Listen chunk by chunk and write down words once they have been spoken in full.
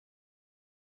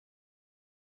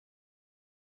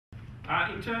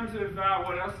In terms of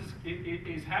what else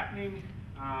is happening,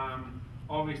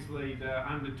 obviously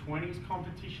the under-20s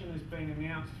competition has been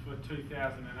announced for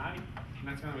 2008, and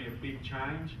that's going to be a big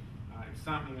change. It's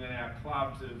something that our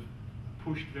clubs have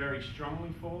pushed very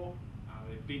strongly for.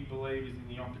 They're big believers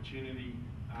in the opportunity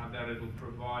that it'll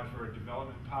provide for a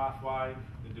development pathway,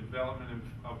 the development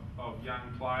of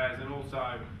young players, and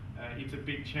also it's a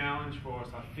big challenge for us,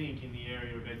 I think, in the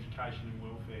area of education and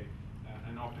welfare.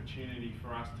 An opportunity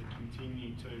for us to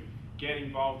continue to get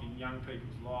involved in young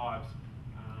people's lives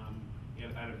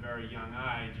at a very young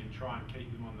age and try and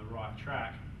keep them on the right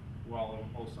track while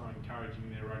also encouraging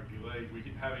their rugby league. We're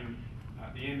having,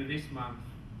 at the end of this month,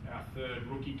 our third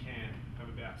rookie camp of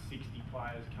about 60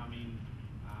 players come in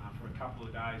for a couple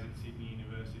of days at Sydney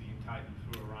University and take them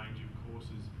through a range of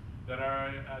courses that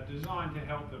are designed to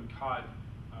help them cope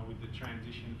with the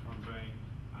transition from being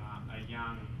a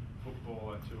young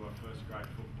footballer to a first grade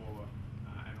footballer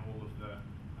and all of the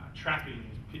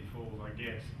trappings, pitfalls, I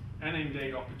guess, and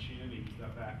indeed opportunities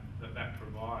that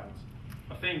provides.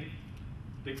 I think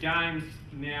the game's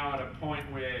now at a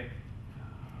point where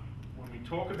when we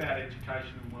talk about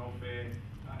education and welfare,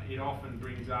 it often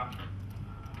brings up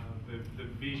the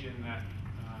vision that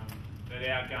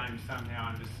our game's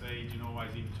somehow under siege and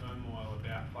always in turmoil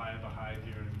about player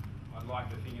behaviour, and I'd like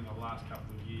to think in the last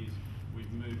couple of years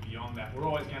we've moved beyond that. We're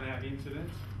always going to have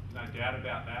incidents, no doubt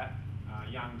about that.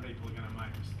 Young people are going to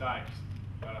make mistakes,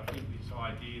 but I think this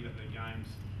idea that the game's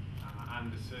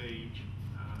under siege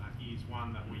is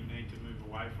one that we need to move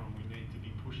away from. We need to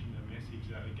be pushing the message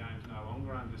that the game's no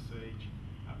longer under siege.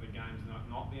 The game's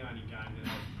not the only game that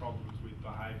has problems with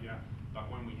behaviour, but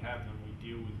when we have them, we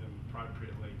deal with them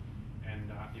appropriately.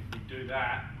 And if we do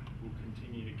that, we'll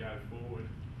continue to go forward.